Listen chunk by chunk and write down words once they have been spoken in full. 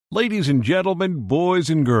Ladies and gentlemen, boys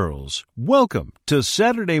and girls, welcome to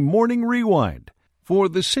Saturday Morning Rewind. For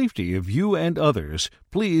the safety of you and others,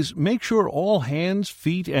 please make sure all hands,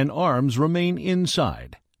 feet, and arms remain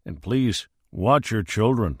inside. And please, watch your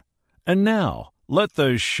children. And now, let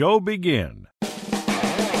the show begin.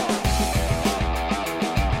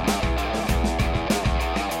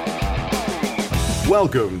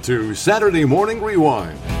 Welcome to Saturday Morning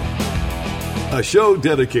Rewind, a show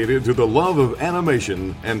dedicated to the love of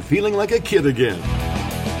animation and feeling like a kid again.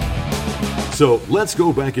 So let's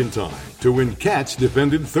go back in time to when cats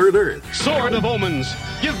defended Third Earth. Sword of Omens,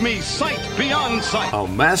 give me sight beyond sight. A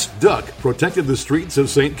masked duck protected the streets of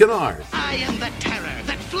St. Canard. I am the terror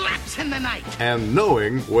that flaps in the night. And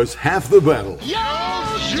knowing was half the battle. Yo,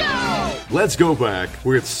 Joe! Let's go back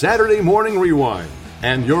with Saturday Morning Rewind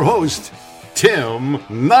and your host, Tim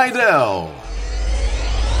Nidell.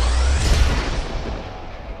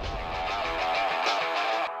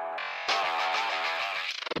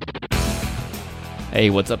 Hey,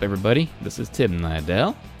 what's up, everybody? This is Tim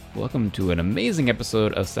Nidell. Welcome to an amazing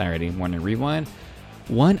episode of Saturday Morning Rewind.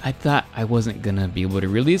 One I thought I wasn't going to be able to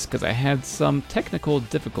release because I had some technical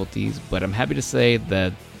difficulties, but I'm happy to say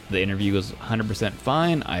that the interview was 100%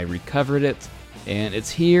 fine. I recovered it, and it's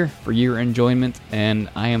here for your enjoyment, and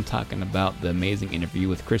I am talking about the amazing interview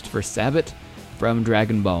with Christopher Sabat from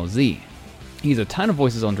Dragon Ball Z. He's a ton of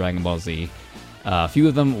voices on Dragon Ball Z. A few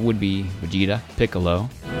of them would be Vegeta, Piccolo.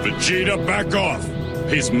 Vegeta, back off!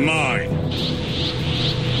 He's mine!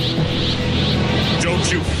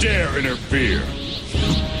 Don't you dare interfere!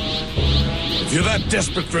 If you're that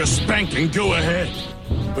desperate for a spanking, go ahead.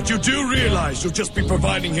 But you do realize you'll just be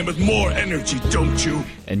providing him with more energy, don't you?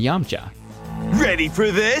 And Yamcha. Ready for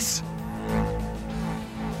this?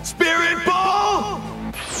 Spirit Ball!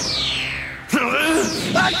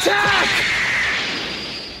 Attack!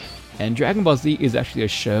 And Dragon Ball Z is actually a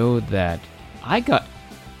show that I got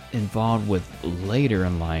involved with later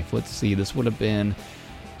in life. Let's see, this would have been,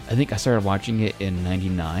 I think I started watching it in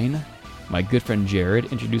 99. My good friend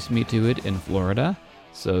Jared introduced me to it in Florida.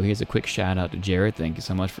 So here's a quick shout out to Jared. Thank you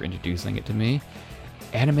so much for introducing it to me.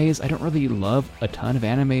 Animes, I don't really love a ton of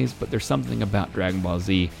animes, but there's something about Dragon Ball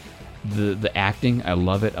Z. The acting, I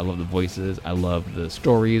love it. I love the voices. I love the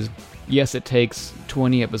stories. Yes, it takes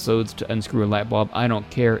 20 episodes to unscrew a light bulb. I don't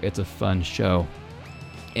care. It's a fun show.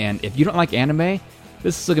 And if you don't like anime,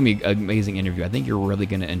 this is still going to be an amazing interview. I think you're really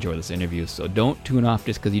going to enjoy this interview. So don't tune off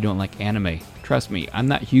just because you don't like anime. Trust me, I'm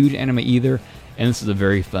not huge anime either, and this is a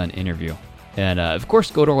very fun interview. And of course,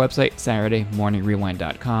 go to our website,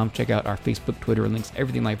 SaturdayMorningRewind.com. Check out our Facebook, Twitter links,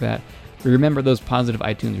 everything like that. Remember those positive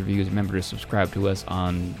iTunes reviews. Remember to subscribe to us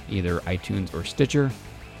on either iTunes or Stitcher.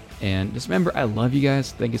 And just remember, I love you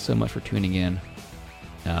guys. Thank you so much for tuning in.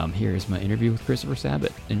 Here's my interview with Christopher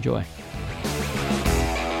Sabat. Enjoy.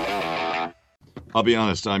 I'll be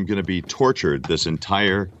honest, I'm going to be tortured this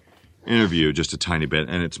entire interview just a tiny bit,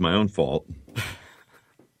 and it's my own fault.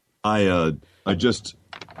 I just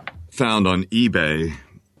found on eBay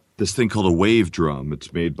this thing called a wave drum.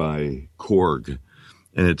 It's made by Korg,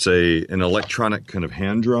 and it's an electronic kind of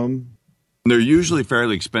hand drum. They're usually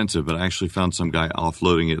fairly expensive, but I actually found some guy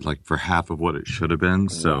offloading it like for half of what it should have been.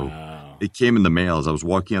 So wow. It came in the mail. As I was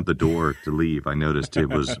walking out the door to leave, I noticed it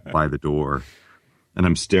was by the door, and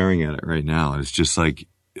I'm staring at it right now. And it's just like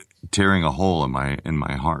tearing a hole in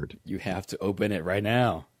my heart. You have to open it right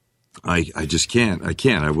now. I just can't. I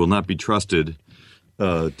can't. I will not be trusted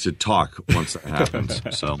to talk once that happens.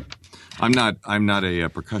 So I'm not a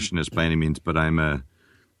percussionist by any means, but I'm a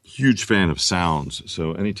huge fan of sounds.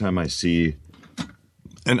 So anytime I see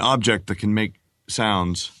an object that can make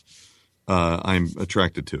sounds, I'm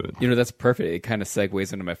attracted to it. You know, that's perfect. It kind of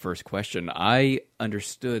segues into my first question. I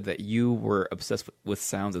understood that you were obsessed with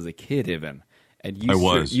sounds as a kid, even, and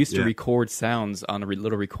used to record sounds on a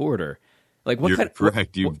little recorder. Like what? You're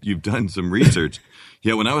correct. You've done some research.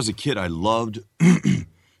 Yeah, when I was a kid, I loved.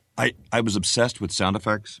 I was obsessed with sound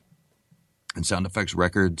effects and sound effects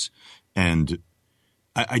records, and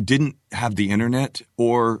I didn't have the internet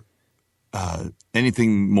or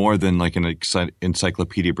anything more than like an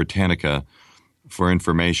Encyclopedia Britannica for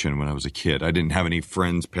information when I was a kid. I didn't have any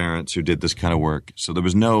friends, parents who did this kind of work. So there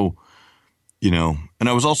was no, and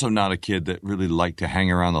I was also not a kid that really liked to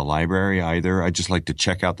hang around the library either. I just liked to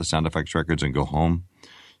check out the sound effects records and go home.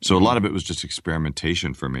 So a lot of it was just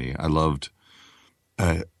experimentation for me. I loved,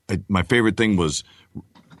 my favorite thing was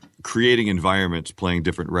creating environments, playing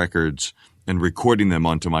different records and recording them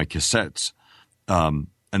onto my cassettes.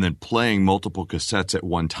 And then playing multiple cassettes at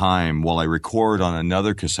one time while I record on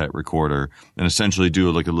another cassette recorder and essentially do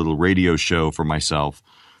like a little radio show for myself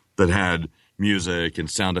that had music and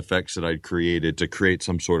sound effects that I'd created to create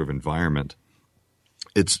some sort of environment.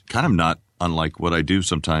 It's kind of not unlike what I do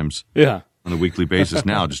sometimes on a weekly basis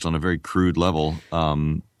now, just on a very crude level.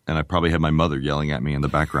 And I probably have my mother yelling at me in the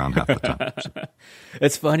background half the time. So.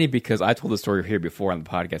 It's funny because I told the story here before on the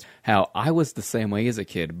podcast, how I was the same way as a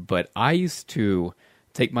kid, but I used to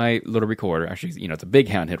take my little recorder, actually, it's a big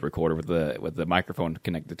handheld recorder with the microphone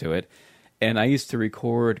connected to it, and I used to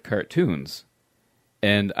record cartoons.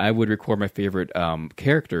 And I would record my favorite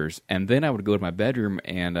characters, and then I would go to my bedroom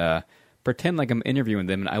and pretend like I'm interviewing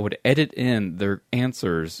them, and I would edit in their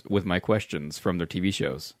answers with my questions from their TV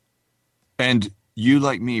shows. And you,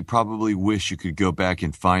 like me, probably wish you could go back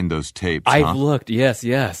and find those tapes. I've looked, yes.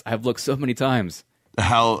 I've looked so many times.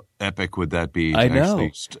 How epic would that be? I know.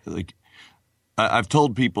 I've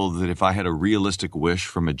told people that if I had a realistic wish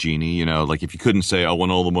from a genie, like if you couldn't say, I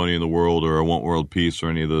want all the money in the world or I want world peace or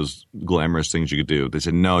any of those glamorous things you could do, they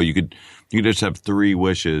said, no, you could just have 3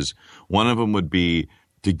 wishes. One of them would be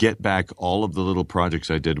to get back all of the little projects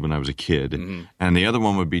I did when I was a kid. Mm-hmm. And the other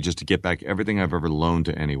one would be just to get back everything I've ever loaned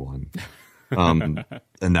to anyone. And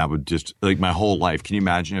that would just, like, my whole life. Can you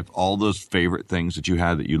imagine if all those favorite things that you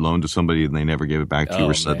had that you loaned to somebody and they never gave it back to you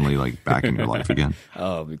were suddenly like back in your life again?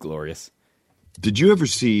 Oh, it'd be glorious. Did you ever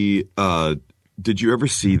see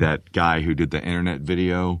that guy who did the internet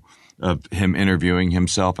video of him interviewing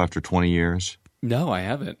himself after 20 years? No, I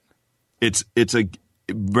haven't. It's a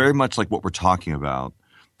very much like what we're talking about.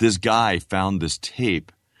 This guy found this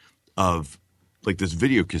tape of, like, this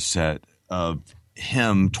video cassette of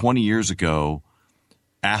him 20 years ago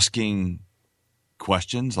asking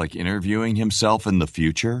questions, like interviewing himself in the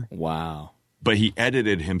future. Wow. But he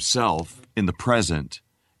edited himself in the present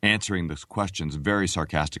answering those questions very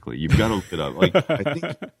sarcastically. You've got to look it up. Like,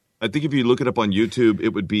 I think if you look it up on YouTube, it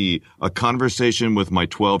would be a conversation with my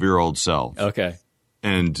 12-year-old self. Okay.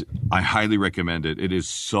 And I highly recommend it. It is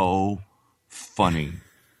so funny.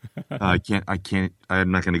 I'm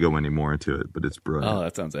not going to go any more into it, but it's brilliant. Oh,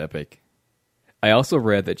 that sounds epic. I also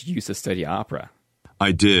read that you used to study opera.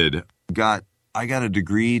 I did. I got a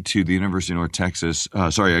degree to the University of North Texas.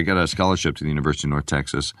 I got a scholarship to the University of North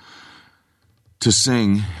Texas to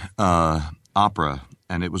sing opera,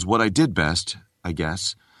 and it was what I did best, I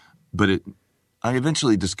guess. But I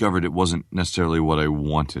eventually discovered it wasn't necessarily what I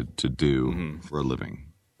wanted to do for a living.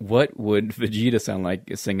 What would Vegeta sound like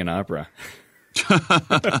singing opera?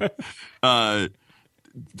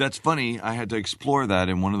 That's funny. I had to explore that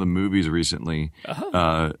in one of the movies recently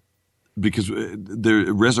because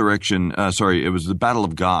the Resurrection. It was the Battle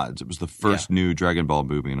of Gods. It was the first new Dragon Ball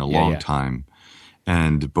movie in a long time,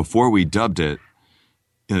 and before we dubbed it,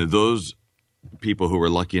 those people who were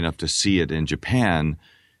lucky enough to see it in Japan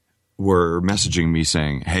were messaging me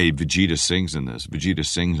saying, "Hey, Vegeta sings in this. Vegeta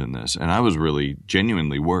sings in this," and I was really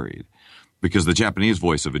genuinely worried because the Japanese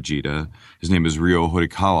voice of Vegeta, his name is Ryo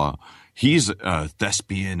Horikawa. He's a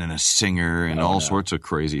thespian and a singer and sorts of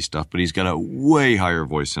crazy stuff, but he's got a way higher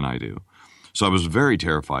voice than I do. So I was very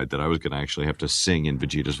terrified that I was going to actually have to sing in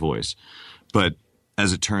Vegeta's voice. But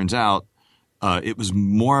as it turns out, it was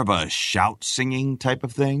more of a shout singing type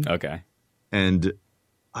of thing. Okay. And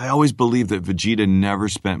I always believed that Vegeta never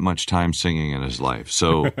spent much time singing in his life.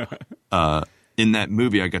 So in that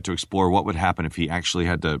movie, I got to explore what would happen if he actually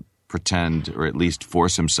had to pretend or at least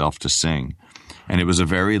force himself to sing. And it was a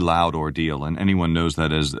very loud ordeal, and anyone knows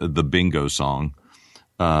that as the bingo song.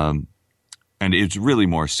 And it's really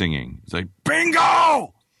more singing. It's like,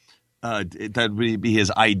 bingo! That would be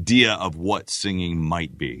his idea of what singing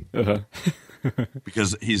might be.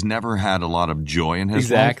 Because he's never had a lot of joy in his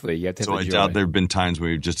life. Exactly. You have to have so I doubt there have been times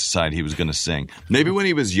where he just decided he was going to sing. Maybe when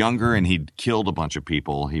he was younger and he'd killed a bunch of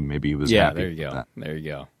people, he was happy there you with go. that. There you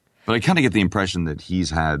go. But I kind of get the impression that he's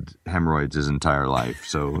had hemorrhoids his entire life,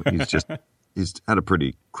 so he's had a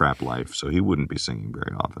pretty crap life, so he wouldn't be singing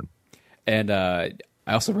very often. And I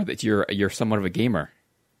also read that you're somewhat of a gamer.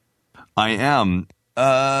 I am.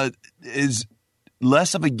 Is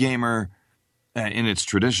less of a gamer in its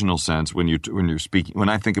traditional sense when you're speaking. When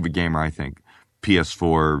I think of a gamer, I think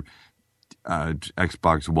PS4,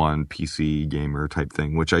 Xbox One, PC gamer type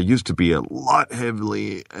thing, which I used to be a lot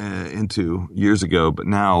heavily into years ago. But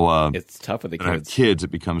now it's tough with the kids. I have kids, it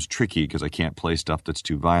becomes tricky because I can't play stuff that's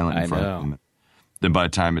too violent in front of them. Then by the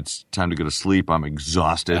time it's time to go to sleep, I'm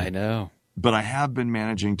exhausted. I know. But I have been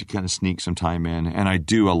managing to kind of sneak some time in, and I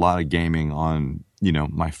do a lot of gaming on,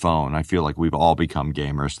 my phone. I feel like we've all become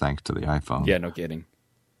gamers thanks to the iPhone. Yeah, no kidding.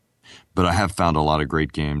 But I have found a lot of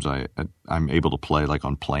great games I'm able to play, like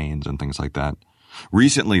on planes and things like that.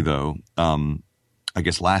 Recently, though, I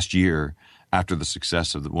guess last year, after the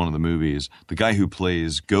success of one of the movies, the guy who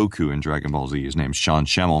plays Goku in Dragon Ball Z, his name's Sean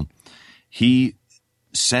Schemmel, he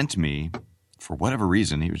sent me, for whatever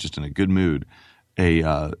reason, he was just in a good mood,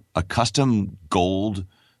 a custom gold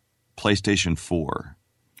PlayStation 4.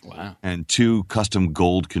 Wow. And 2 custom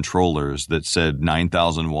gold controllers that said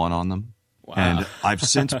 9001 on them. Wow. And I've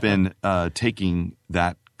since been taking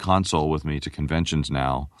that console with me to conventions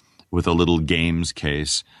now with a little games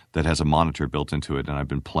case that has a monitor built into it, and I've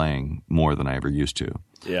been playing more than I ever used to.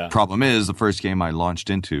 Yeah. Problem is, the first game I launched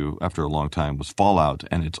into after a long time was Fallout,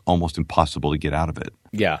 and it's almost impossible to get out of it.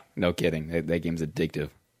 Yeah, no kidding. That game's addictive.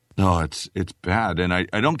 No, it's bad, and I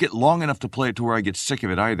don't get long enough to play it to where I get sick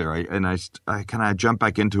of it either. I kind of jump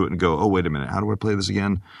back into it and go, oh, wait a minute, how do I play this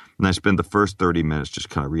again? And I spend the first 30 minutes just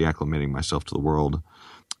kind of reacclimating myself to the world.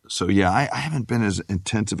 So yeah, I haven't been as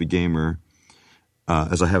intensive a gamer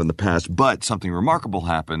as I have in the past, but something remarkable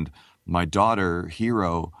happened. My daughter,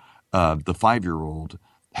 Hero, the 5-year-old,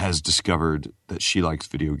 has discovered that she likes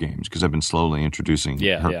video games because I've been slowly introducing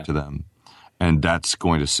her to them. And that's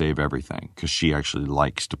going to save everything because she actually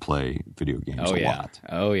likes to play video games a lot.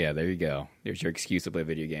 Oh, yeah. There you go. There's your excuse to play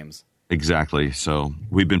video games. Exactly. So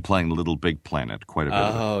we've been playing Little Big Planet quite a bit.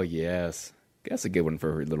 Oh, yes. That's a good one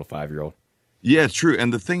for a little 5-year-old. Yeah, it's true.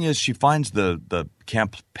 And the thing is, she finds the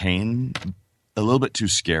campaign a little bit too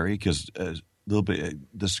scary because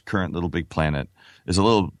this current Little Big Planet is a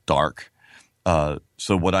little dark.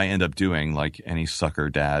 So what I end up doing, like any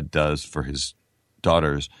sucker dad does for his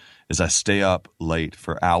daughters, is I stay up late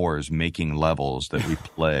for hours making levels that we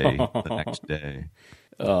play the next day.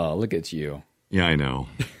 Oh, look at you. Yeah, I know.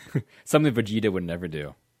 Something Vegeta would never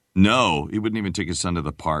do. No, he wouldn't even take his son to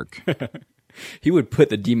the park. He would put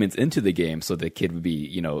the demons into the game so the kid would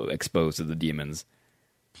be, exposed to the demons.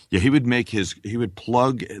 Yeah, he would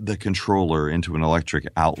plug the controller into an electric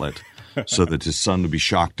outlet so that his son would be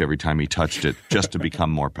shocked every time he touched it just to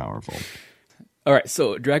become more powerful. All right,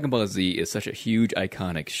 so Dragon Ball Z is such a huge,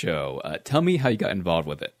 iconic show. Tell me how you got involved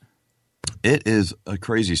with it. It is a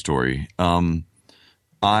crazy story.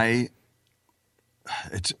 I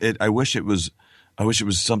wish it was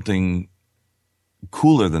something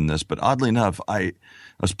cooler than this, but oddly enough, I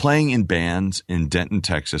was playing in bands in Denton,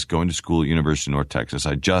 Texas, going to school at University of North Texas.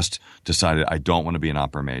 I just decided I don't want to be an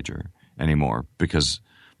opera major anymore because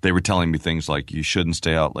they were telling me things like you shouldn't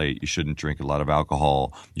stay out late, you shouldn't drink a lot of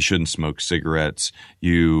alcohol, you shouldn't smoke cigarettes,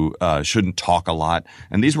 you shouldn't talk a lot.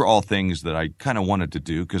 And these were all things that I kind of wanted to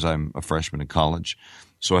do because I'm a freshman in college.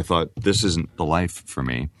 So I thought, this isn't the life for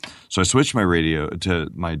me. So I switched my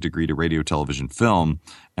degree to radio, television, film,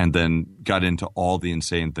 and then got into all the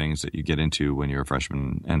insane things that you get into when you're a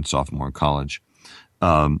freshman and sophomore in college.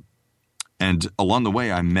 And along the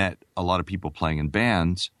way, I met a lot of people playing in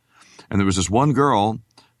bands. And there was this one girl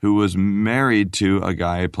who was married to a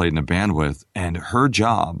guy I played in a band with, and her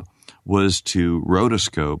job was to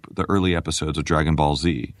rotoscope the early episodes of Dragon Ball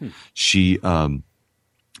Z.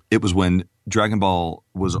 It was when Dragon Ball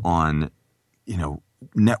was on,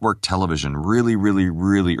 network television really, really,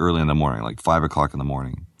 really early in the morning, like 5 o'clock in the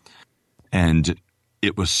morning. And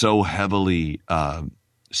it was so heavily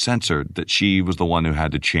censored that she was the one who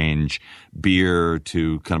had to change beer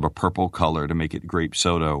to kind of a purple color to make it grape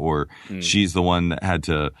soda, or she's the one that had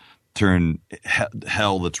to turn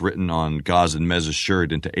hell that's written on Gaz and Mez's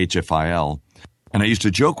shirt into HFIL. And I used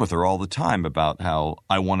to joke with her all the time about how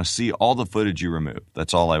I want to see all the footage you remove.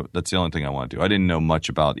 That's the only thing I want to do. I didn't know much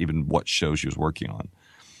about even what show she was working on.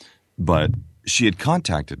 But she had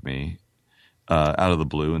contacted me out of the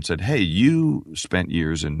blue and said, hey, you spent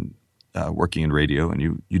years in working in radio and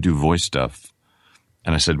you do voice stuff.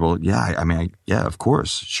 And I said, well, yeah, yeah, of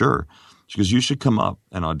course, sure. She goes, you should come up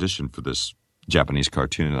and audition for this Japanese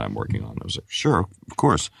cartoon that I'm working on. I was like, sure, of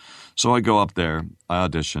course. So I go up there, I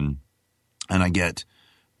audition, and I get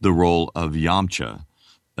the role of Yamcha.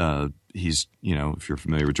 He's, if you're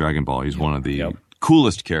familiar with Dragon Ball, he's one of the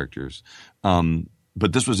coolest characters.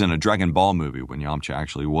 But this was in a Dragon Ball movie when Yamcha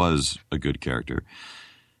actually was a good character.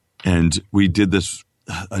 And we did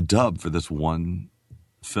a dub for this one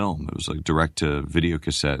film. It was a direct-to-video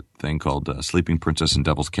cassette thing called Sleeping Princess and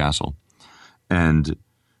Devil's Castle. And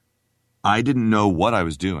I didn't know what I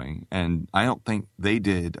was doing, and I don't think they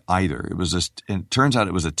did either. It turns out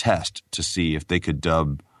it was a test to see if they could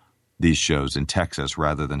dub these shows in Texas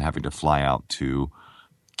rather than having to fly out to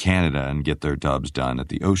Canada and get their dubs done at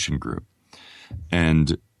the Ocean Group.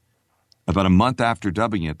 And about a month after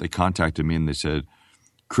dubbing it, they contacted me and they said,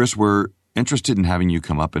 Chris, we're interested in having you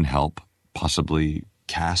come up and help possibly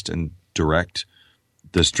cast and direct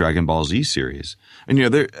this Dragon Ball Z series. And,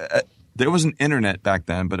 there was an internet back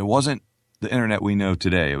then, but it wasn't the internet we know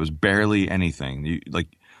today. It was barely anything.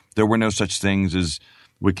 There were no such things as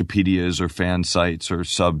Wikipedias or fan sites or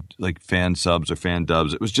fan subs or fan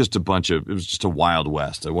dubs. It was just a Wild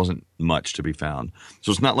West. There wasn't much to be found.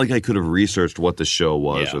 So it's not like I could have researched what the show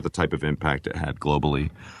was or the type of impact it had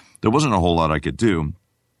globally. There wasn't a whole lot I could do.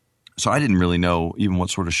 So I didn't really know even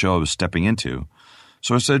what sort of show I was stepping into.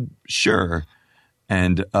 So I said, sure.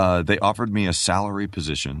 And they offered me a salary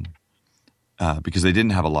position because they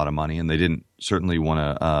didn't have a lot of money and they didn't certainly want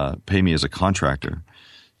to pay me as a contractor.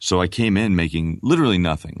 So I came in making literally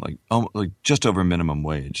nothing, like just over minimum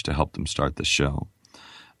wage to help them start the show.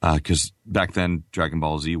 Because back then, Dragon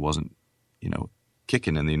Ball Z wasn't,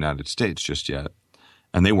 kicking in the United States just yet.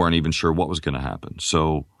 And they weren't even sure what was going to happen.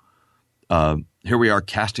 So here we are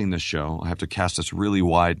casting this show. I have to cast this really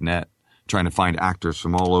wide net, trying to find actors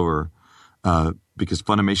from all over because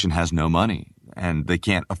Funimation has no money. And they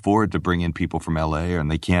can't afford to bring in people from LA, and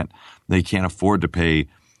they can't afford to pay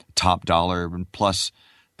top dollar. And plus,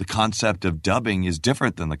 the concept of dubbing is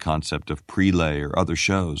different than the concept of prelay or other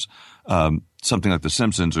shows. Something like The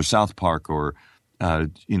Simpsons or South Park or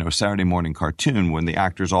Saturday morning cartoon, when the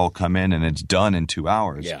actors all come in and it's done in 2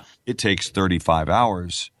 hours. Yeah. It takes 35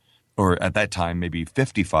 hours, or at that time maybe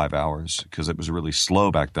 55 hours, because it was really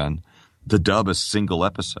slow back then, to dub a single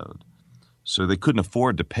episode. So they couldn't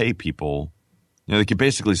afford to pay people. They could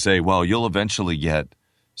basically say, well, you'll eventually get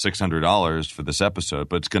 $600 for this episode,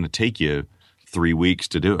 but it's going to take you 3 weeks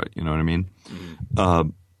to do it. You know what I mean? Mm-hmm.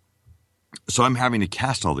 So I'm having to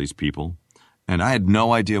cast all these people, and I had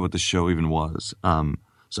no idea what the show even was.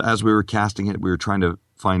 So as we were casting it, we were trying to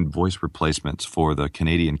find voice replacements for the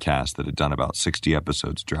Canadian cast that had done about 60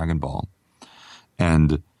 episodes of Dragon Ball.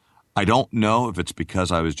 And I don't know if it's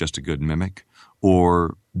because I was just a good mimic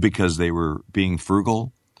or because they were being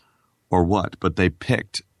frugal or what, but they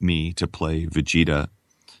picked me to play Vegeta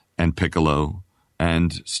and Piccolo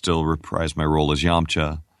and still reprise my role as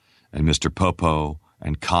Yamcha and Mr. Popo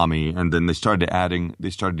and Kami. And then they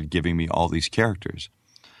started giving me all these characters.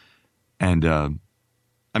 And I'm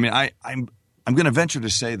going to venture to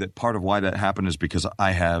say that part of why that happened is because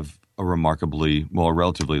I have a relatively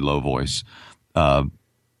low voice. And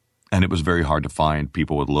it was very hard to find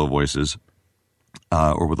people with low voices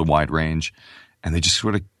or with a wide range. And they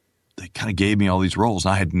kind of gave me all these roles.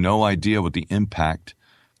 And I had no idea what the impact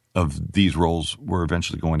of these roles were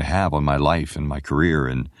eventually going to have on my life and my career.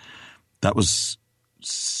 And that was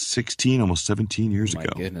 16, almost 17 years ago.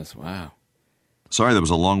 My goodness, wow. Sorry, that was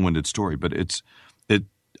a long-winded story, but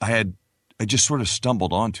I just sort of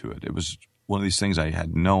stumbled onto it. It was one of these things I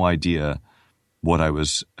had no idea what I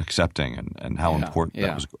was accepting and how important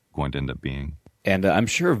that was going to end up being. And I'm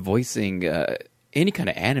sure voicing any kind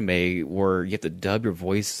of anime where you have to dub your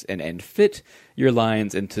voice and fit your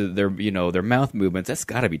lines into their mouth movements, that's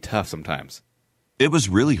got to be tough sometimes. It was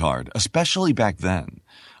really hard, especially back then.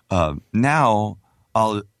 Now,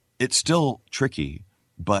 it's still tricky,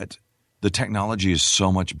 but the technology is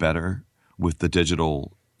so much better with the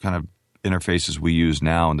digital kind of interfaces we use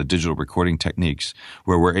now and the digital recording techniques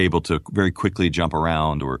where we're able to very quickly jump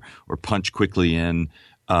around or punch quickly in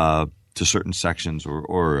to certain sections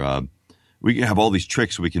or we have all these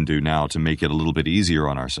tricks we can do now to make it a little bit easier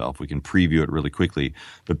on ourselves. We can preview it really quickly.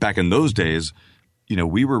 But back in those days,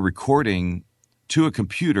 we were recording to a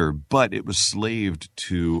computer, but it was slaved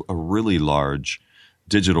to a really large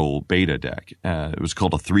digital beta deck. It was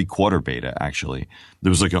called a 3/4 beta, actually. There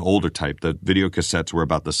was like an older type. The video cassettes were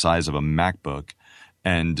about the size of a MacBook,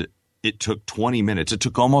 and it took 20 minutes. It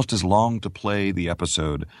took almost as long to play the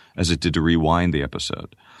episode as it did to rewind the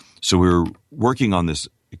episode. So we were working on this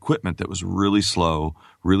equipment that was really slow,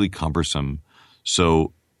 really cumbersome.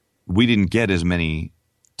 So we didn't get as many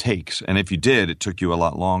takes. And if you did, it took you a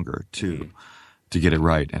lot longer to get it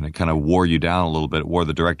right. And it kind of wore you down a little bit. It wore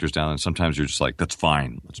the directors down. And sometimes you're just like, that's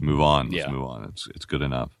fine. Let's move on. Let's move on. It's good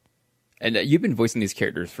enough. And you've been voicing these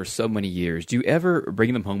characters for so many years. Do you ever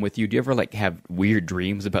bring them home with you? Do you ever have weird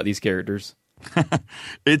dreams about these characters?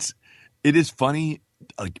 It is funny.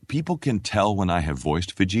 Like, people can tell when I have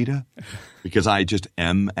voiced Vegeta because I just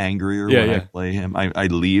am angrier when I play him. I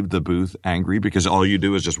leave the booth angry because all you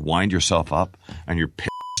do is just wind yourself up and you're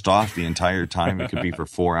pissed off the entire time. It could be for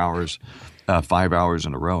 4 hours, 5 hours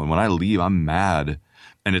in a row. And when I leave, I'm mad.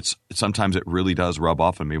 And sometimes it really does rub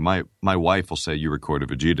off on me. My wife will say, "You recorded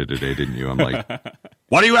Vegeta today, didn't you?" I'm like,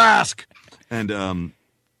 "Why do you ask?" And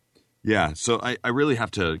so I really have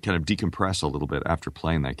to kind of decompress a little bit after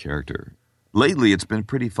playing that character. Lately, it's been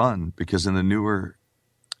pretty fun because in the newer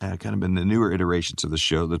iterations of the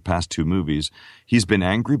show, the past 2 movies, he's been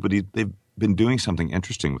angry, but they've been doing something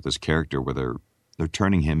interesting with this character where they're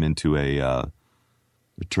turning him into a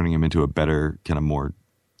better, kind of more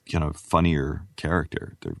kind of funnier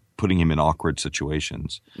character. They're putting him in awkward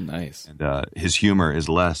situations. Nice. And his humor is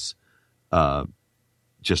less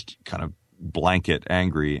just kind of blanket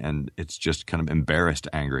angry, and it's just kind of embarrassed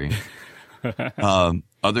angry.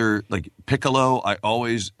 Other, like Piccolo, I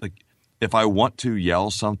always, like, if I want to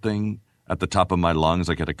yell something at the top of my lungs,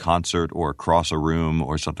 like at a concert or across a room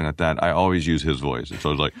or something like that, I always use his voice. It's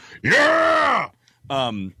always like, yeah!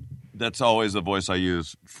 That's always the voice I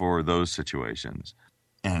use for those situations.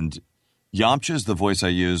 And Yamcha's the voice I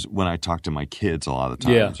use when I talk to my kids a lot of the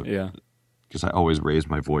times. Yeah. Because I always raise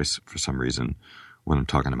my voice for some reason when I'm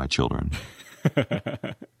talking to my children.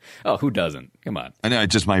 Oh, who doesn't? Come on. I know,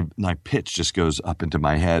 just my pitch just goes up into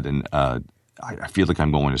my head, and I feel like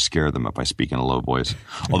I'm going to scare them if I speak in a low voice.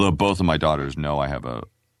 Although both of my daughters know I have a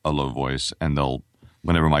low voice, and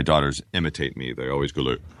whenever my daughters imitate me, they always go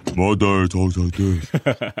like, "My daughter talks like this."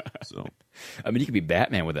 So, I mean, you could be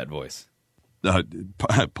Batman with that voice.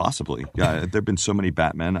 Possibly. Yeah, there've been so many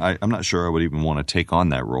Batmen. I'm not sure I would even want to take on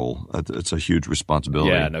that role. It's a huge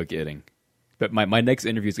responsibility. Yeah, no kidding. But my next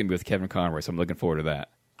interview is going to be with Kevin Conroy, so I'm looking forward to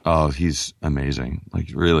that. Oh, he's amazing.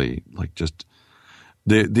 Like, really, like, just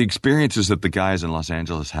the experiences that the guys in Los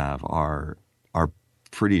Angeles have are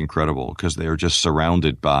pretty incredible, because they are just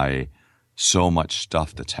surrounded by so much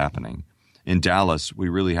stuff that's happening. In Dallas, we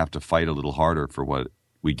really have to fight a little harder for what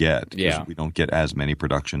we get. Yeah. We don't get as many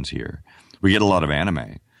productions here. We get a lot of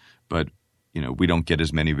anime, but we don't get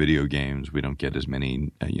as many video games. We don't get as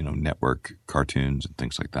many network cartoons and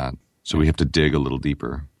things like that. So we have to dig a little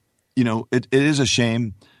deeper. It is a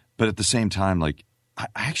shame, but at the same time, like, I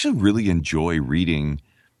actually really enjoy reading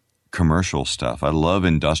commercial stuff. I love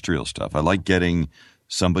industrial stuff. I like getting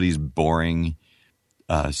somebody's boring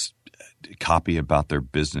copy about their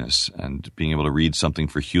business and being able to read something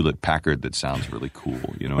for Hewlett Packard that sounds really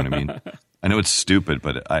cool. You know what I mean? I know it's stupid,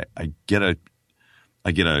 but I get a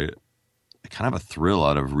kind of a thrill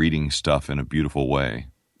out of reading stuff in a beautiful way.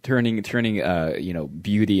 Turning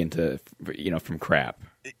beauty into from crap.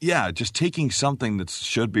 Yeah, just taking something that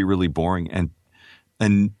should be really boring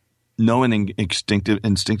and knowing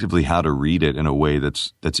instinctively how to read it in a way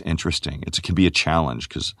that's interesting. It can be a challenge,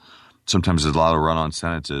 because sometimes there's a lot of run-on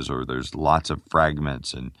sentences, or there's lots of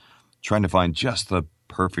fragments, and trying to find just the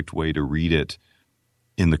perfect way to read it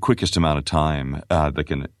in the quickest amount of time that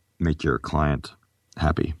can make your client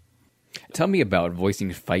happy. Tell me about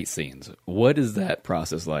voicing fight scenes. What is that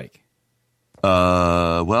process like?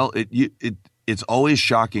 Well, it's always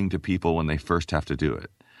shocking to people when they first have to do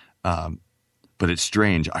it. But it's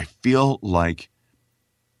strange. I feel like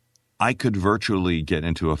I could virtually get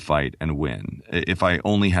into a fight and win if I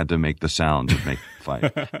only had to make the sound to make the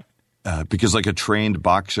fight. Because like a trained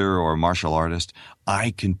boxer or a martial artist, I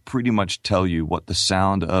can pretty much tell you what the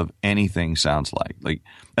sound of anything sounds like.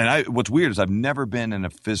 What's weird is I've never been in a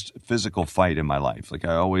physical fight in my life. Like,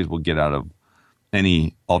 I always will get out of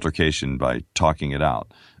any altercation by talking it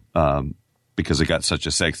out, because I got such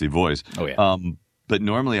a sexy voice. Oh yeah. But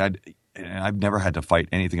normally I've never had to fight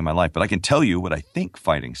anything in my life, but I can tell you what I think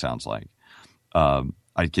fighting sounds like.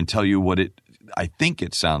 I can tell you what I think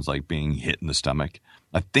it sounds like being hit in the stomach.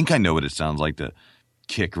 I think I know what it sounds like to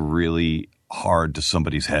kick really hard to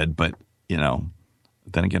somebody's head, but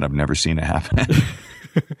then again, I've never seen it happen.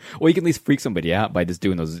 Well, you can at least freak somebody out by just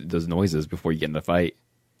doing those noises before you get in the fight.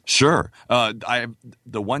 Sure.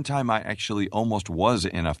 The one time I actually almost was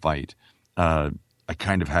in a fight, I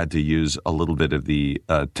kind of had to use a little bit of the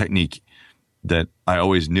technique that I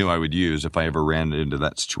always knew I would use if I ever ran into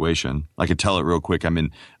that situation. I could tell it real quick. I'm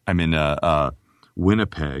in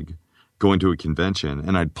Winnipeg, going to a convention,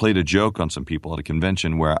 and I'd played a joke on some people at a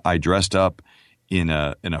convention where I dressed up in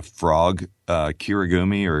a frog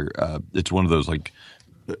kirigumi, or it's one of those, like,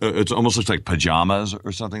 it almost looks like pajamas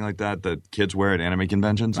or something like that kids wear at anime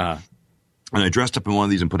conventions. And I dressed up in one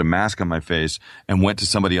of these and put a mask on my face and went to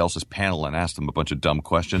somebody else's panel and asked them a bunch of dumb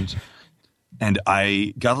questions. And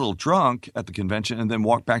I got a little drunk at the convention and then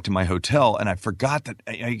walked back to my hotel, and I forgot that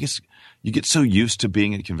I guess you get so used to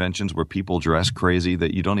being at conventions where people dress crazy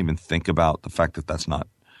that you don't even think about the fact that that's not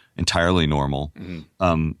entirely normal,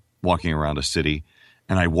 walking around a city.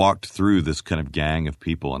 And I walked through this kind of gang of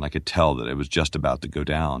people, and I could tell that it was just about to go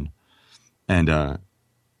down. And am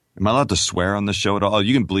I allowed to swear on this show at all? Oh,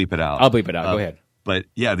 you can bleep it out. I'll bleep it out. Go ahead. But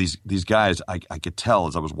yeah, these guys, I could tell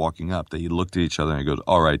as I was walking up, they looked at each other and I go,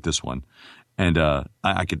 all right, this one. And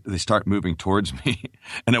they start moving towards me,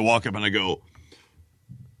 and I walk up and I go,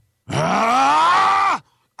 I'm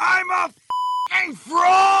a f***ing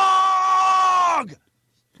frog!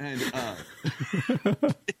 And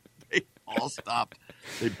they all stopped.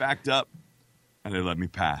 They backed up, and they let me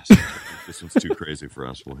pass. This one's too crazy for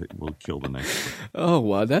us. We'll kill the next one. Oh,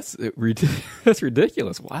 wow. That's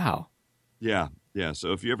ridiculous. Wow. Yeah.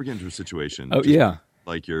 So if you ever get into a situation,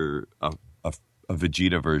 like you're a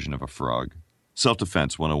Vegeta version of a frog,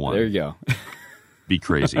 self-defense 101. There you go. Be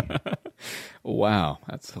crazy. Wow,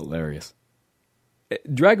 that's hilarious.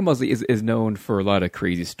 Dragon Ball Z is known for a lot of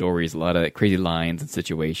crazy stories, a lot of crazy lines and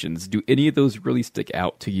situations. Do any of those really stick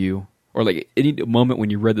out to you? Or like any moment when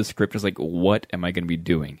you read the script, it's like, what am I going to be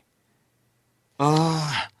doing?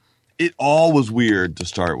 It all was weird to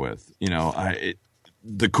start with.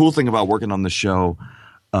 The cool thing about working on the show,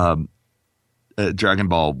 Dragon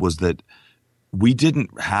Ball, was that we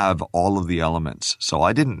didn't have all of the elements. So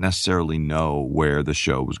I didn't necessarily know where the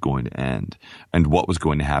show was going to end and what was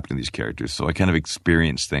going to happen to these characters. So I kind of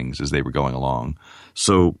experienced things as they were going along.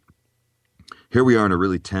 So here we are in a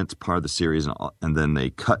really tense part of the series, and then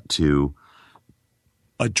they cut to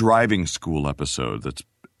a driving school episode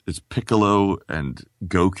it's Piccolo and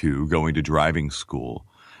Goku going to driving school,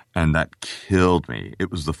 and that killed me. It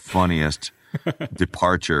was the funniest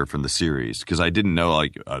departure from the series because I didn't know,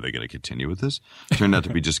 like, are they going to continue with this? It turned out to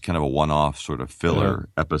be just kind of a one-off sort of filler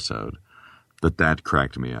episode, but that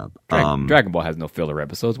cracked me up. Dragon Ball has no filler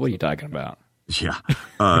episodes. What are you talking about? Yeah,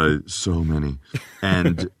 so many.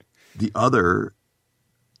 And the other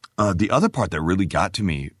part that really got to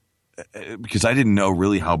me, because I didn't know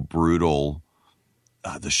really how brutal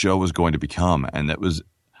the show was going to become, and it was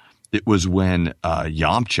when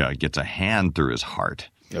Yamcha gets a hand through his heart.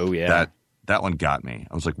 Oh yeah, that one got me.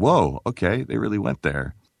 I was like, whoa, okay, they really went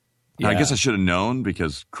there. Yeah. I guess I should have known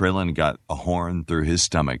because Krillin got a horn through his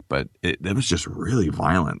stomach, but it was just really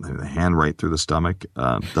violent. The hand right through the stomach.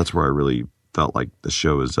 That's where I really felt like the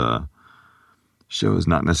show is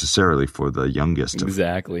not necessarily for the youngest.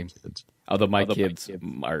 Exactly. Although my kids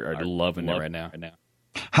are loving it right now.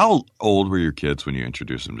 How old were your kids when you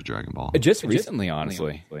introduced them to Dragon Ball? Just recently,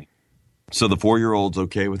 honestly. So the 4-year-old's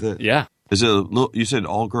okay with it? Yeah. Is it you said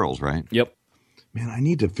all girls, right? Yep. Man, I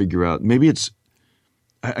need to figure out. Maybe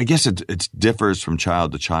I guess it differs from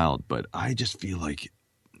child to child, but I just feel like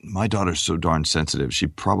my daughter's so darn sensitive. She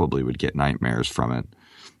probably would get nightmares from it.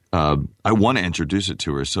 I want to introduce it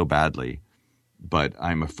to her so badly, but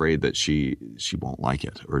I'm afraid that she won't like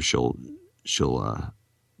it, or she'll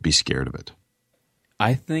be scared of it.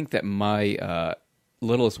 I think that my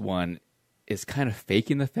littlest one is kind of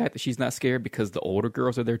faking the fact that she's not scared because the older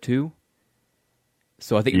girls are there too.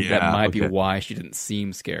 So I think that might be why she didn't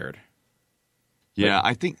seem scared. Yeah,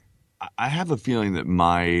 I have a feeling that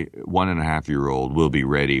my 1.5-year-old will be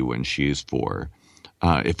ready when she's 4,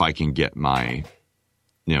 if I can get my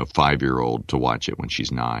 5-year-old to watch it when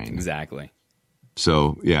she's 9. Exactly.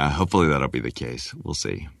 So, yeah, hopefully that'll be the case. We'll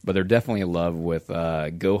see. But they're definitely in love with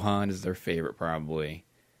Gohan is their favorite probably.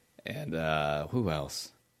 And who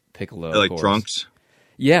else? Piccolo, they like Trunks?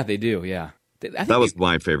 Yeah, they do, yeah. That was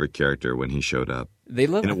my favorite character when he showed up. They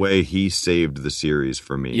love In a way, he saved the series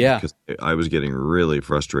for me. Yeah. Because I was getting really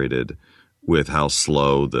frustrated with how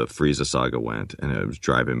slow the Frieza saga went, and it was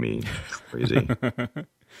driving me crazy.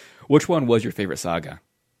 Which one was your favorite saga?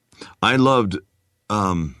 I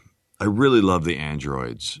really loved the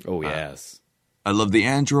androids. Oh, yes. I loved the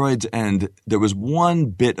androids, and there was one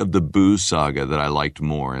bit of the Boo saga that I liked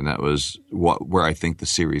more, and that was where I think the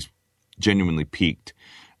series genuinely peaked,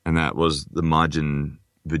 and that was the Majin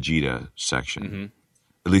Vegeta section. Mm-hmm.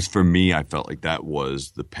 At least for me, I felt like that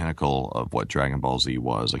was the pinnacle of what Dragon Ball Z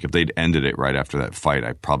was. Like if they'd ended it right after that fight,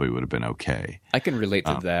 I probably would have been okay. I can relate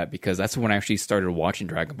to that because that's when I actually started watching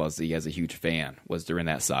Dragon Ball Z as a huge fan, was during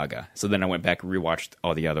that saga. So then I went back and rewatched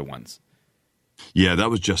all the other ones. Yeah,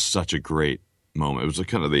 that was just such a great moment. It was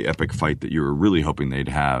kind of the epic fight that you were really hoping they'd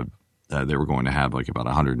have. They were going to have like about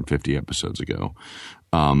 150 episodes ago.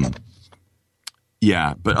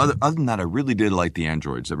 Yeah, but other than that, I really did like the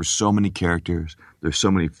androids. There were so many characters. There's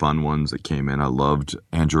so many fun ones that came in. I loved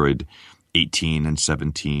Android 18 and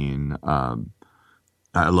 17. I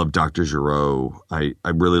loved Dr. Gero. I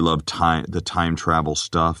really loved the time travel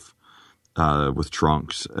stuff with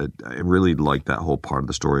Trunks. I really liked that whole part of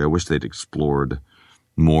the story. I wish they'd explored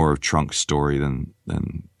more of Trunks' story than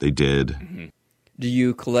they did. Mm-hmm. Do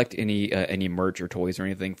you collect any merch or toys or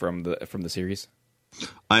anything from the series?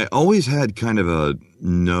 I always had kind of a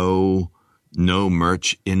no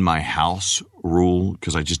merch in my house rule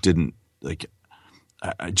because I just didn't like.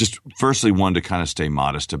 I just firstly wanted to kind of stay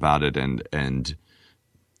modest about it, and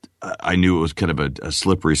I knew it was kind of a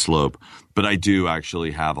slippery slope. But I do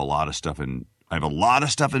actually have a lot of stuff in. I have a lot of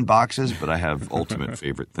stuff in boxes, but I have ultimate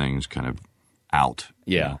favorite things kind of out.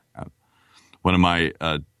 Yeah. One of my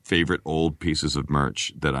favorite old pieces of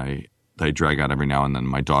merch that I drag out every now and then.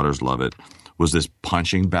 My daughters love it. was this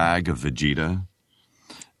punching bag of Vegeta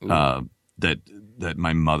that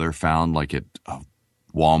my mother found like at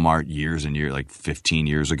Walmart years and years, like 15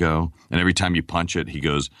 years ago. And every time you punch it, he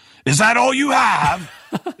goes, "Is that all you have?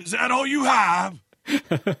 Is that all you have?"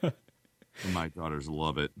 And my daughters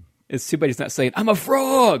love it. It's too bad he's not saying, "I'm a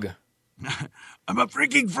frog." I'm a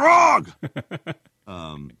freaking frog.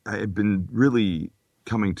 I've been really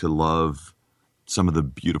coming to love some of the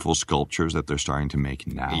beautiful sculptures that they're starting to make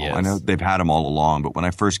now. Yes. I know they've had them all along, but when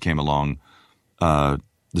I first came along, the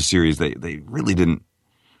series, they really didn't.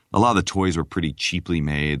 A lot of the toys were pretty cheaply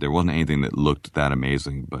made. There wasn't anything that looked that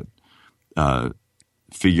amazing, but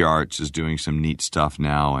Figure Arts is doing some neat stuff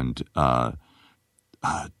now, and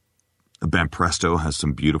Banpresto has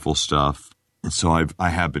some beautiful stuff. And so I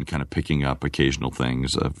have been kind of picking up occasional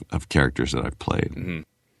things of characters that I've played. Mm-hmm.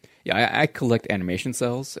 Yeah, I collect animation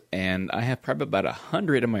cells, and I have probably about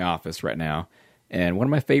 100 in my office right now. And one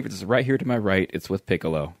of my favorites is right here to my right. It's with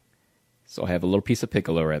Piccolo. So I have a little piece of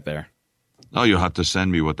Piccolo right there. Oh, you'll have to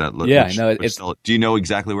send me what that looks like. Yeah, no, do you know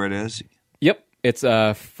exactly where it is? Yep, it's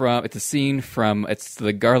a scene from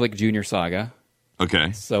the Garlic Jr. saga.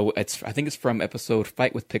 Okay. So I think it's from episode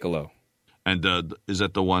Fight with Piccolo. And is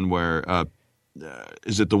that the one where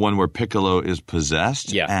Piccolo is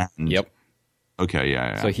possessed? Yeah. Yep. Okay.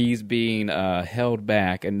 Yeah. So he's being held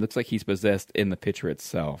back, and it looks like he's possessed in the picture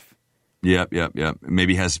itself. Yep.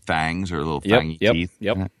 Maybe he has fangs or little fangy teeth.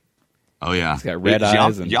 Yep. Oh yeah. He's got red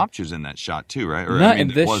eyes. Yamcha's in that shot too, right? Not in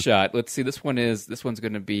this shot. Let's see. This one's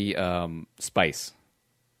going to be Spice.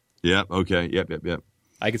 Yep. Okay. Yep.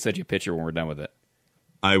 I can send you a picture when we're done with it.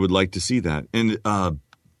 I would like to see that. And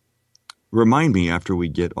remind me after we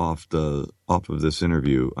get off of this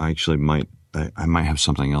interview. I actually might have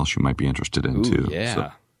something else you might be interested in too. Yeah.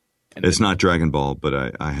 So, it's not Dragon Ball,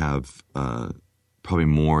 but I have probably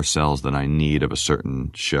more cells than I need of a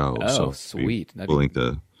certain show. Oh, so sweet! Willing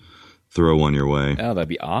to throw one your way. Oh, that'd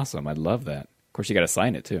be awesome. I'd love that. Of course, you got to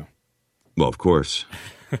sign it too. Well, of course.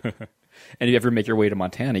 And if you ever make your way to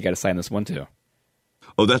Montana, you got to sign this one too.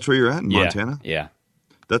 Oh, that's where you're at in Montana? Yeah.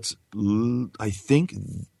 That's, I think,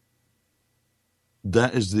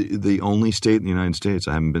 that is the only state in the United States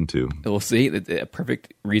I haven't been to. We'll see. A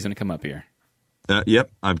perfect reason to come up here.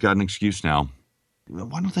 Yep, I've got an excuse now.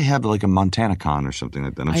 Why don't they have like a Montana Con or something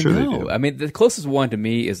like that? I'm sure they do. I mean, the closest one to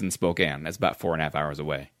me is in Spokane. That's about 4.5 hours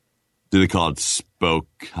away. Do they call it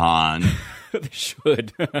Spokane? They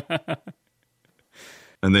should.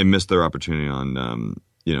 And they missed their opportunity on,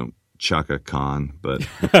 Chaka Khan, but...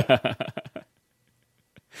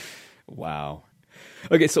 Wow.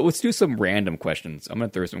 Okay, so let's do some random questions. I'm going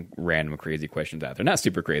to throw some random crazy questions out there. Not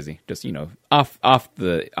super crazy, just, off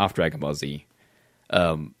Dragon Ball Z.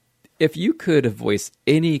 If you could voice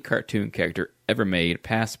any cartoon character ever made,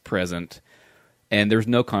 past, present, and there's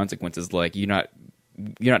no consequences, like you're not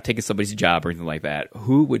taking somebody's job or anything like that,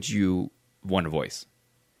 who would you want to voice?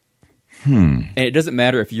 And it doesn't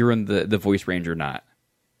matter if you're in the voice range or not.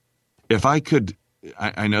 If I could,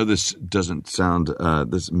 I know this doesn't sound,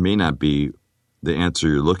 this may not be the answer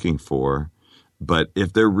you're looking for, but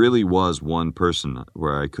if there really was one person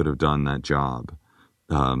where I could have done that job,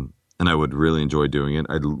 and I would really enjoy doing it,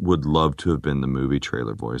 I would love to have been the movie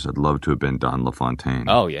trailer voice. I'd love to have been Don LaFontaine.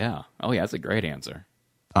 Oh, yeah. That's a great answer.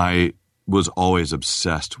 I was always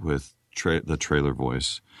obsessed with the trailer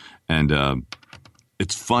voice. And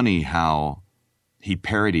it's funny how he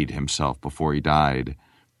parodied himself before he died.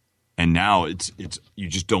 And now it's you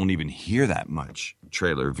just don't even hear that much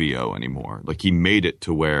trailer VO anymore. Like he made it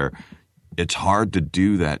to where it's hard to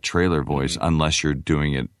do that trailer voice unless you're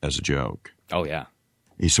doing it as a joke. Oh, yeah.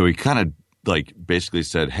 So he kind of like basically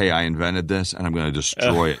said, "Hey, I invented this and I'm going to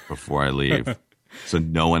destroy it before I leave so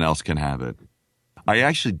no one else can have it." I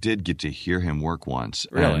actually did get to hear him work once.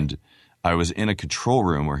 Really? And I was in a control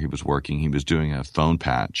room where he was working. He was doing a phone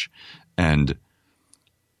patch. And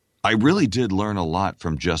I really did learn a lot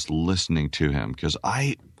from just listening to him because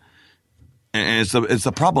it's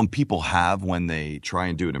the problem people have when they try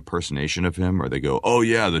and do an impersonation of him, or they go, "Oh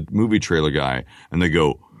yeah, the movie trailer guy," and they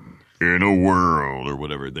go, "In a world," or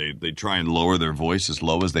whatever. They try and lower their voice as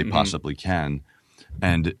low as they possibly can.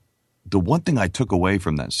 And the one thing I took away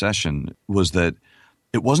from that session was that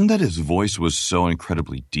it wasn't that his voice was so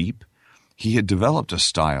incredibly deep. He had developed a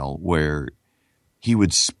style where he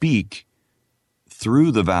would speak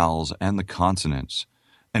through the vowels and the consonants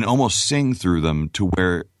and almost sing through them to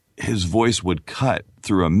where his voice would cut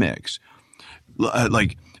through a mix.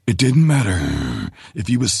 Like, it didn't matter if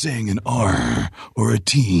he was saying an R or a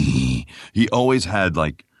T. He always had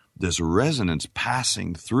like this resonance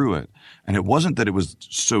passing through it. And it wasn't that it was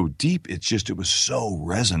so deep. It's just it was so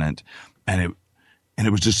resonant. And And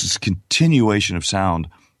it was just this continuation of sound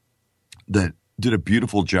that did a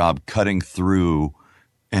beautiful job cutting through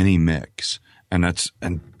any mix. And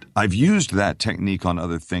I've used that technique on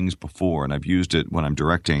other things before, and I've used it when I'm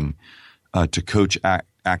directing to coach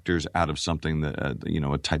actors out of something that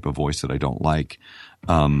a type of voice that I don't like,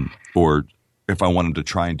 or if I want them to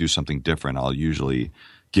try and do something different, I'll usually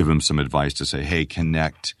give them some advice to say, hey,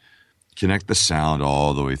 connect the sound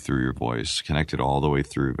all the way through your voice, connect it all the way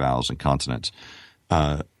through vowels and consonants.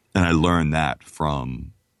 And I learned that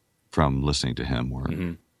from listening to him work.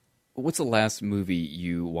 Mm-hmm. What's the last movie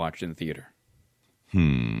you watched in the theater?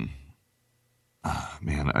 Man,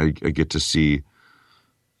 I get to see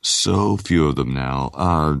so few of them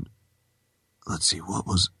now. Let's see,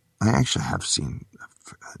 I actually have seen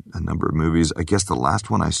a number of movies. I guess the last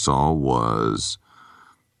one I saw was,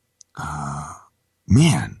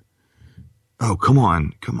 come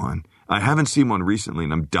on. I haven't seen one recently,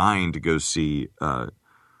 and I'm dying to go see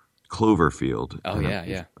Cloverfield. Oh,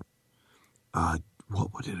 yeah.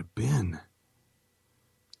 What would it have been?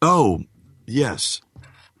 Oh, yes.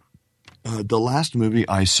 The last movie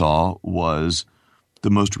I saw was the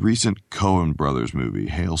most recent Coen Brothers movie,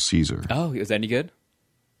 Hail Caesar. Oh, was that any good?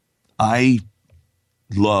 I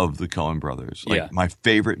love the Coen Brothers. Yeah. My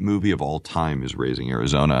favorite movie of all time is Raising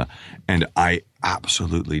Arizona, and I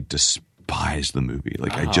absolutely despise the movie.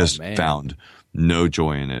 I just found no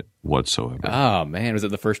joy in it whatsoever. Oh, man. Was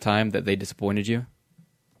it the first time that they disappointed you?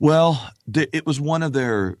 Well, it was one of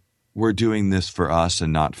their "we're doing this for us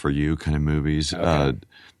and not for you" kind of movies. Okay.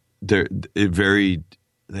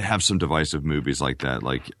 They have some divisive movies like that.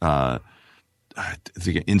 I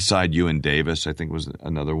think Inside Llewyn Davis, I think, was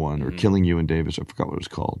another one, or Killing Llewyn Davis. I forgot what it was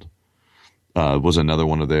called. Was another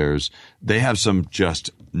one of theirs. They have some just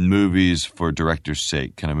movies for director's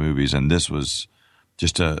sake kind of movies, and this was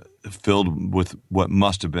just filled with what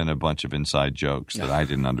must have been a bunch of inside jokes that I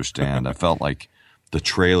didn't understand. I felt like the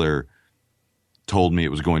trailer told me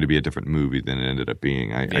it was going to be a different movie than it ended up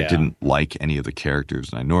being. I didn't like any of the characters,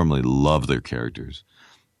 and I normally love their characters.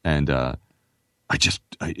 And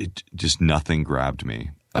it just nothing grabbed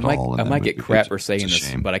me at all. I might get crap for saying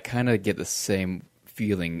this, but I kind of get the same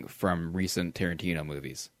feeling from recent Tarantino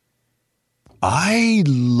movies. I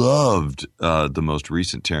loved the most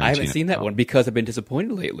recent Tarantino. I haven't seen that one because I've been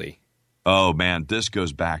disappointed lately. Oh, man, this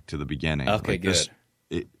goes back to the beginning. Okay, good.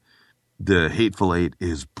 The Hateful Eight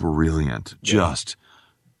is brilliant, just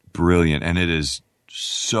brilliant, and it is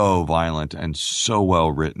so violent and so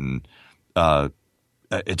well written.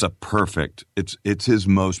 It's it's his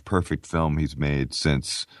most perfect film he's made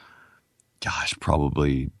since,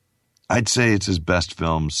 probably, I'd say it's his best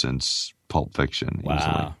film since Pulp Fiction. Wow.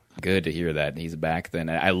 Easily. Good to hear that. He's back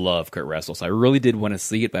then. I love Kurt Russell, so I really did want to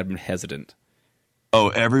see it, but I've been hesitant. Oh,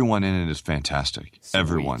 everyone in it is fantastic. Sweet.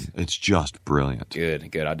 Everyone. It's just brilliant.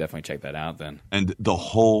 Good. I'll definitely check that out then. And the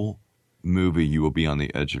whole movie, you will be on the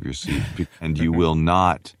edge of your seat, and you will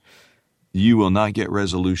not get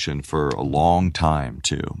resolution for a long time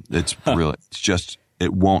too. It's brilliant. It's just,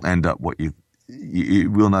 it won't end up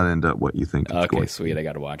it will not end up what you think it's going. Okay, sweet. I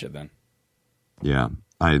got to watch it then. Yeah.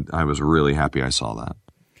 I was really happy I saw that.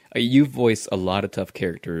 You've voiced a lot of tough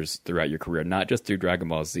characters throughout your career, not just through Dragon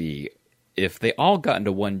Ball Z. If they all got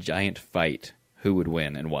into one giant fight, who would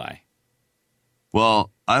win and why? Well,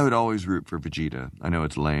 I would always root for Vegeta. I know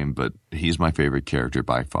it's lame, but he's my favorite character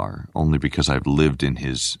by far, only because I've lived in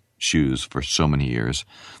his shoes for so many years.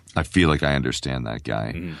 I feel like I understand that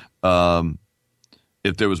guy.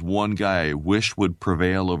 If there was one guy I wish would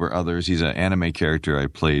prevail over others, he's an anime character I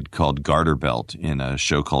played called Garterbelt in a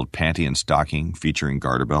show called Panty and Stocking featuring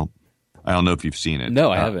Garterbelt. I don't know if you've seen it.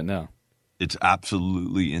 No, I haven't, no. It's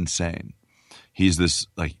absolutely insane. He's this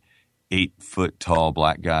 8-foot tall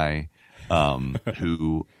black guy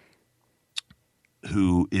who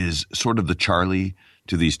is sort of the Charlie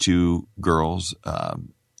to these two girls,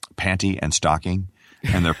 Panty and Stocking,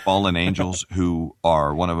 and they're fallen angels who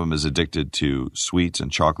are, one of them is addicted to sweets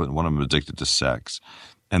and chocolate, and one of them is addicted to sex.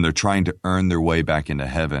 And they're trying to earn their way back into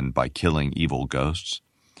heaven by killing evil ghosts.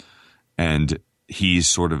 And he's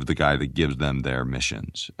sort of the guy that gives them their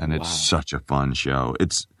missions. And it's such a fun show.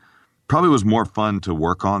 It's probably was more fun to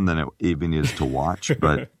work on than it even is to watch,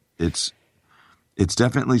 but it's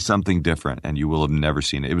definitely something different, and you will have never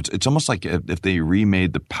seen it. It's almost like if they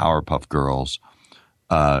remade the Powerpuff Girls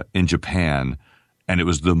in Japan, and it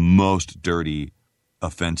was the most dirty,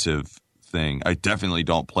 offensive thing. I definitely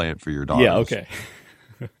don't play it for your daughters. Yeah, okay.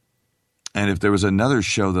 And if there was another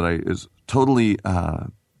show that is totally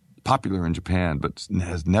popular in Japan but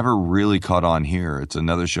has never really caught on here, it's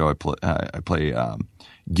another show I play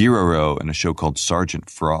Giroro in a show called Sergeant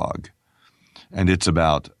Frog. And it's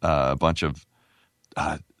about a bunch of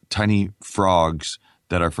tiny frogs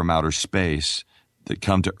that are from outer space that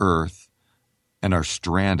come to Earth and are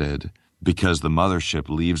stranded because the mothership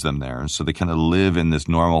leaves them there. And so they kind of live in this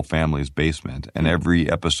normal family's basement. And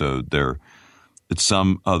every episode, it's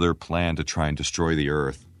some other plan to try and destroy the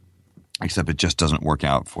Earth, except it just doesn't work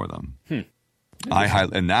out for them.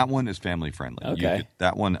 And that one is family friendly. Okay.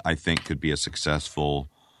 That one, I think, could be a successful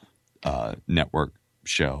network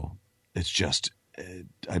show. It's just,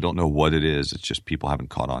 I don't know what it is. It's just people haven't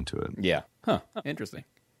caught on to it. Yeah. Huh. Interesting.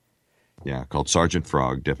 Yeah, called Sergeant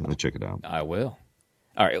Frog. Definitely check it out. I will.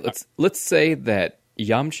 All right. Let's say that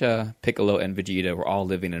Yamcha, Piccolo, and Vegeta were all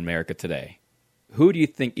living in America today. Who do you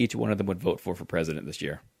think each one of them would vote for president this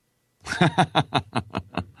year?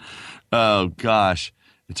 Oh gosh,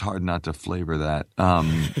 it's hard not to flavor that.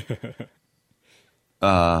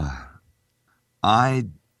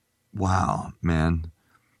 Wow, man.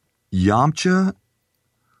 Yamcha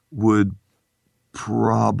would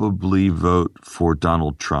probably vote for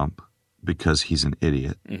Donald Trump because he's an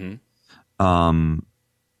idiot. Mm-hmm.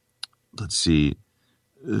 Let's see.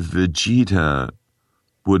 Vegeta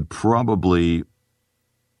would probably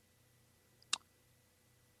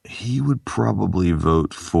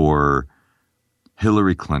vote for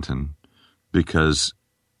Hillary Clinton because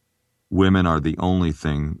women are the only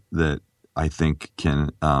thing that I think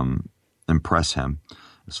can impress him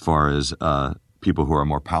as far as people who are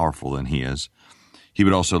more powerful than he is. He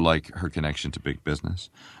would also like her connection to big business.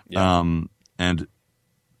 Yeah. And,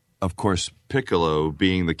 of course, Piccolo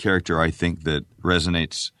being the character I think that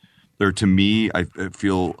resonates, or to me, I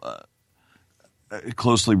feel it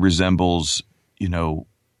closely resembles, the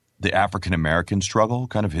African-American struggle.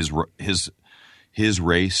 Kind of his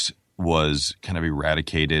race was kind of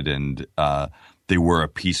eradicated, and they were a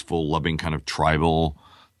peaceful, loving kind of tribal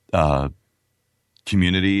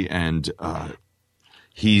community. And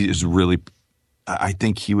he is really – I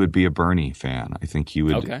think he would be a Bernie fan. I think he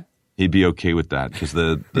would Okay. He'd be okay with that because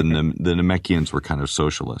the Namekians were kind of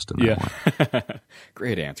socialist in that way.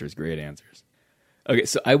 Great answers. Okay,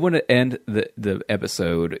 so I want to end the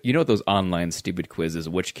episode. You know those online stupid quizzes,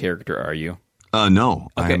 which character are you? No,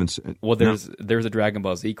 Okay. I haven't – Well, there's a Dragon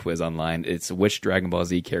Ball Z quiz online. It's which Dragon Ball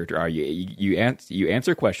Z character are you? You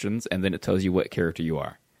answer questions, and then it tells you what character you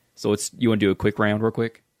are. So you want to do a quick round real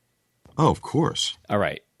quick? Oh, of course. All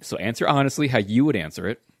right. So answer honestly how you would answer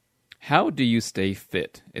it. How do you stay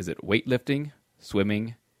fit? Is it weightlifting,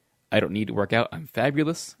 swimming, I don't need to work out, I'm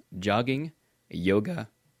fabulous, jogging, yoga,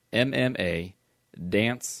 MMA,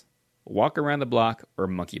 dance, walk around the block, or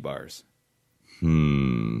monkey bars?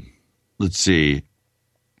 Let's see.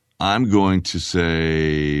 I'm going to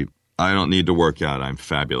say I don't need to work out. I'm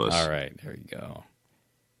fabulous. All right, there you go.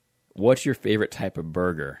 What's your favorite type of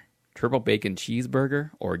burger? Triple bacon cheeseburger,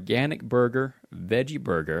 organic burger, veggie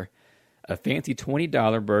burger, a fancy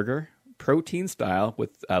 $20 burger, protein style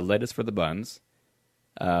with lettuce for the buns,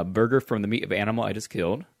 burger from the meat of animal I just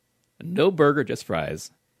killed, no burger, just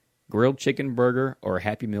fries, grilled chicken burger, or a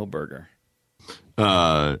Happy Meal burger?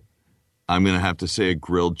 I'm going to have to say a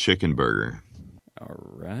grilled chicken burger. All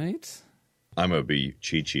right. I'm going to be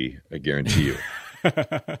Chi-Chi, I guarantee you.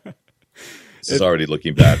 This is already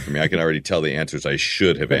looking bad for me. I can already tell the answers I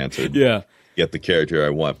should have answered. Yeah. Get the character I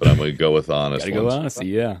want, but I'm going to go with honest Gotta ones. go honesty,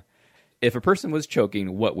 yeah. If a person was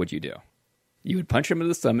choking, what would you do? You would punch him in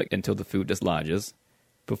the stomach until the food dislodges,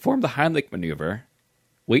 perform the Heimlich maneuver,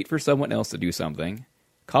 wait for someone else to do something,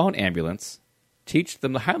 call an ambulance, teach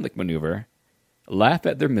them the Heimlich maneuver, laugh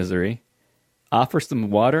at their misery, offer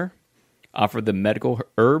some water, offer them medical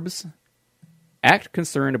herbs, act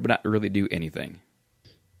concerned but not really do anything.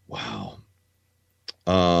 Wow.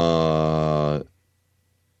 I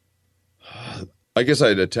guess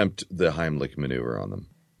I'd attempt the Heimlich maneuver on them.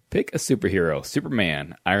 Pick a superhero: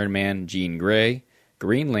 Superman, Iron Man, Jean Grey,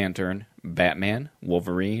 Green Lantern, Batman,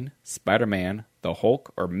 Wolverine, Spider-Man, the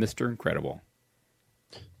Hulk, or Mr. Incredible.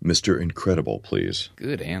 Mr. Incredible, please.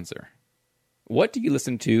 Good answer. What do you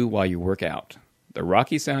listen to while you work out? The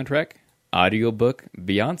Rocky soundtrack, audiobook,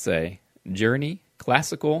 Beyonce, Journey,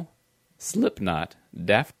 classical, Slipknot,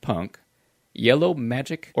 Daft Punk, Yellow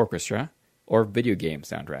Magic Orchestra, or video game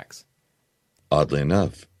soundtracks? Oddly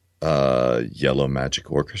enough, Yellow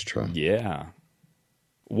Magic Orchestra. Yeah.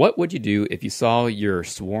 What would you do if you saw your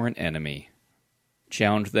sworn enemy?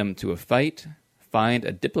 Challenge them to a fight, find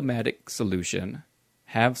a diplomatic solution,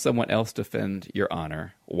 have someone else defend your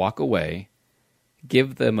honor, walk away,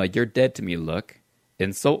 give them a "you're dead to me" look,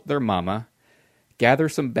 insult their mama, gather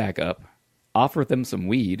some backup, offer them some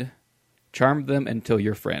weed, charm them until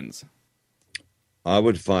you're friends? I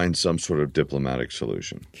would find some sort of diplomatic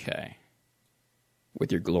solution. Okay.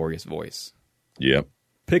 With your glorious voice. Yep.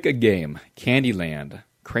 Pick a game. Candyland,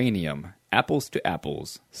 Cranium, Apples to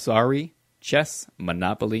Apples, Sorry, Chess,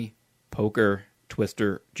 Monopoly, Poker,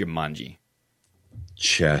 Twister, Jumanji.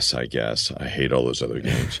 Chess, I guess. I hate all those other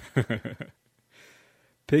games.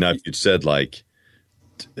 Pick Now, if you'd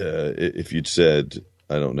said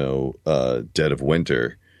I don't know, Dead of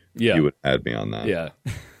Winter, you would add me on that. Yeah.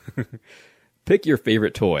 Pick your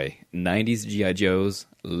favorite toy. 90s G.I. Joes,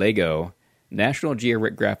 Lego, National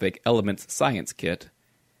Geographic Elements Science Kit,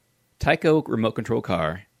 Tyco remote control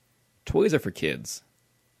car, Toys Are for Kids,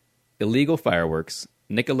 illegal fireworks,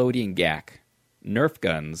 Nickelodeon GAC, Nerf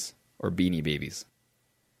guns, or Beanie Babies.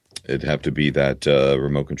 It'd have to be that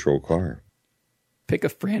remote control car. Pick a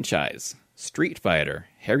franchise. Street Fighter,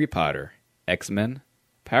 Harry Potter, X-Men,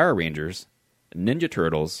 Power Rangers, Ninja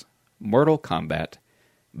Turtles, Mortal Kombat,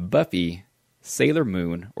 Buffy, Sailor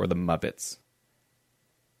Moon, or The Muppets.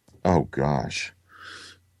 Oh, gosh.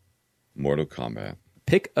 Mortal Kombat.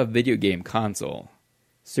 Pick a video game console.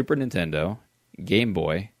 Super Nintendo, Game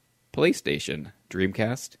Boy, PlayStation,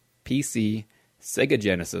 Dreamcast, PC, Sega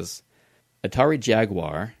Genesis, Atari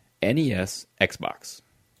Jaguar, NES, Xbox.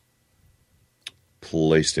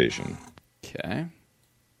 PlayStation. Okay.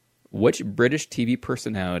 Which British TV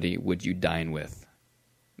personality would you dine with?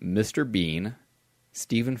 Mr. Bean,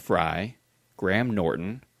 Stephen Fry, Graham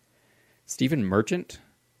Norton, Stephen Merchant,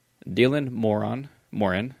 Dylan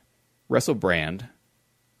Moran, Russell Brand,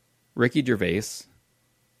 Ricky Gervais.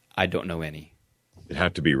 I don't know any. It'd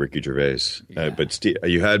have to be Ricky Gervais. Yeah. But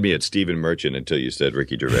you had me at Stephen Merchant until you said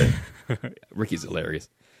Ricky Gervais. Ricky's hilarious.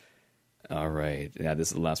 All right. Yeah, this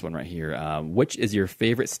is the last one right here. Which is your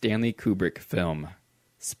favorite Stanley Kubrick film?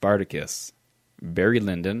 Spartacus, Barry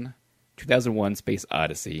Lyndon, 2001 Space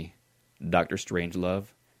Odyssey, Dr.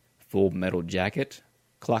 Strangelove, Full Metal Jacket,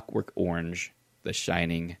 Clockwork Orange, The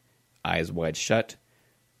Shining, Eyes Wide Shut,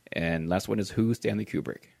 and last one is Who? Stanley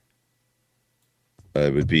Kubrick.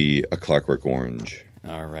 It would be A Clockwork Orange.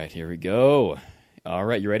 All right, here we go. All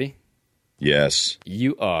right, you ready? Yes.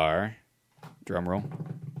 You are, drum roll,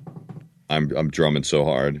 I'm drumming so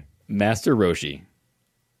hard. Master Roshi.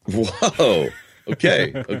 Whoa.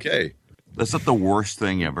 Okay. That's not the worst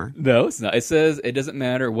thing ever. No, it's not. It says it doesn't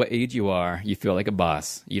matter what age you are, you feel like a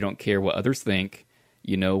boss. You don't care what others think.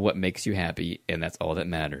 You know what makes you happy, and that's all that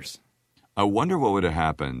matters. I wonder what would have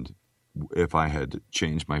happened if I had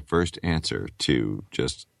changed my first answer to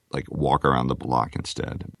just like walk around the block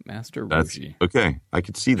instead. Master Roshi. Okay, I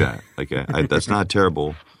could see that. Like that's not a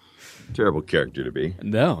terrible character to be.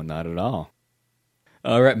 No, not at all.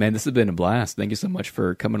 All right, man, this has been a blast. Thank you so much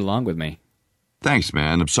for coming along with me. Thanks,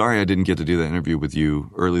 man. I'm sorry I didn't get to do that interview with you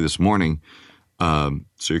early this morning. So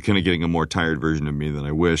you're kind of getting a more tired version of me than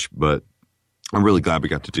I wish, but I'm really glad we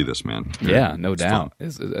got to do this, man. Yeah, no doubt.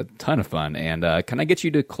 It's a ton of fun. And can I get you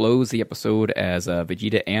to close the episode as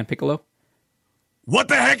Vegeta and Piccolo? What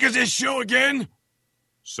the heck is this show again?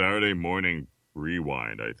 Saturday Morning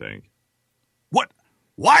Rewind, I think. What?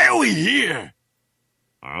 Why are we here?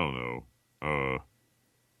 I don't know.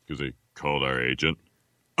 Because they called our agent.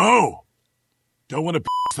 Oh! Don't want to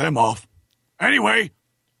piss them off. Anyway,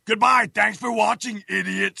 goodbye. Thanks for watching,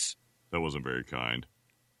 idiots. That wasn't very kind.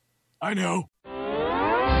 I know.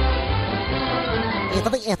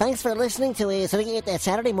 Thanks for listening to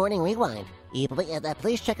Saturday Morning Rewind.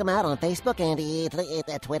 Please check them out on Facebook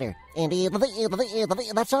and Twitter. And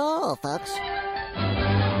that's all, folks.